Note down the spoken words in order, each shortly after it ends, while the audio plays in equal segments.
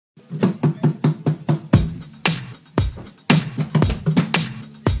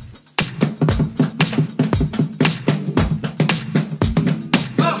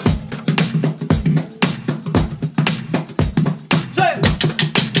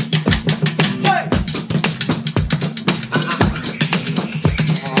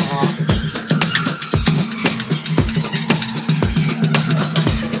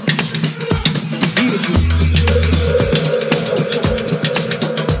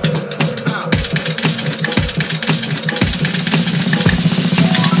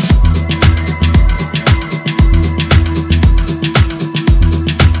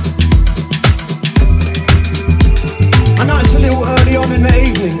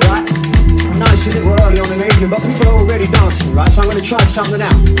it's a little early on in the evening, but people are already dancing, right? So I'm gonna try something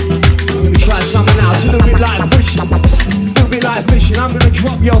out. I'm gonna try something out. It's a little bit like fishing. A little bit like fishing. I'm gonna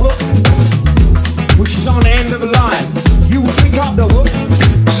drop your hook, which is on the end of the line. You will pick up the hook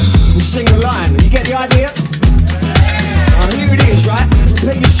and sing the line. You get the idea? Here it is, right?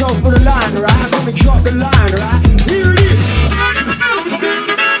 Prepare yourself for the line, right? I'm gonna drop the line, right? Here it is.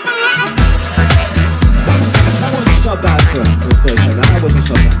 That wasn't so bad for the first time. That wasn't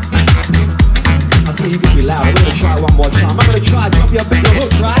so bad. I think you could be loud. I'm gonna try one more time. I'm gonna try drop your bigger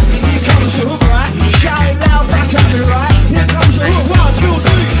hook, right? Here comes the hook, right? Shout it loud, back at me, right? Here comes the hook. 1, 2,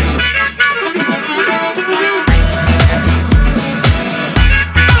 3.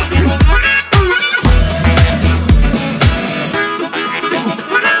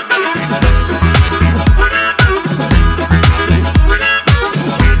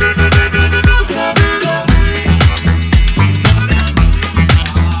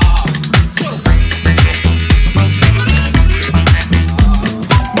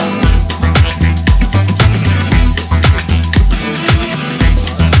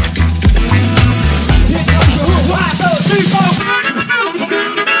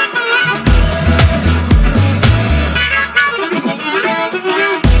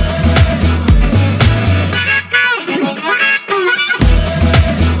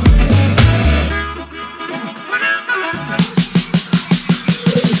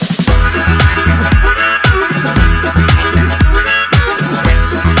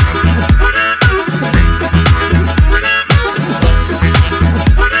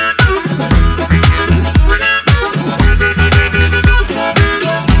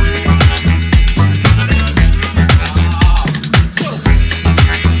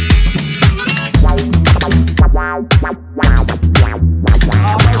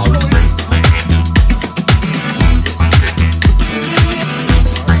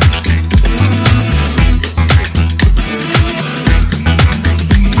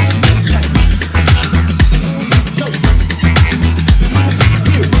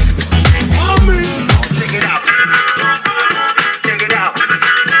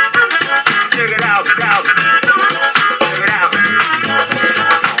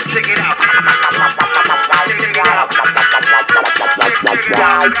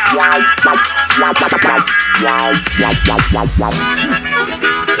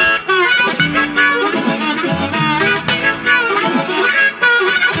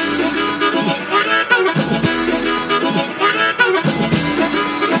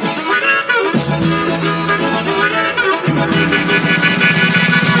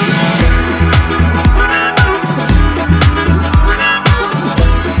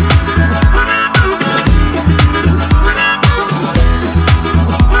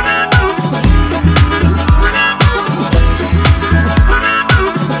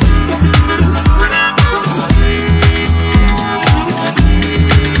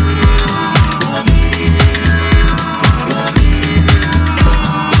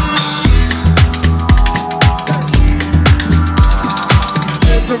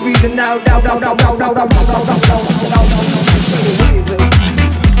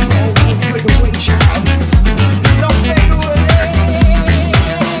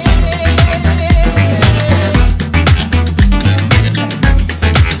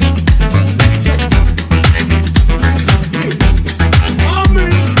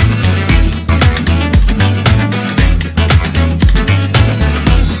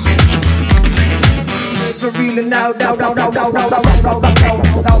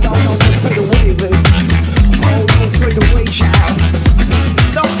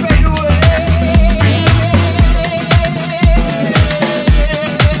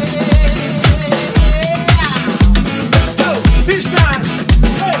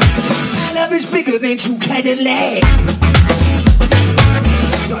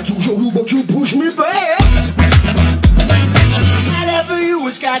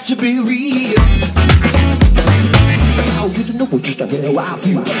 To be real. Oh, you don't know what just the hell I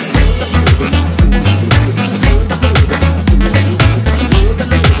feel.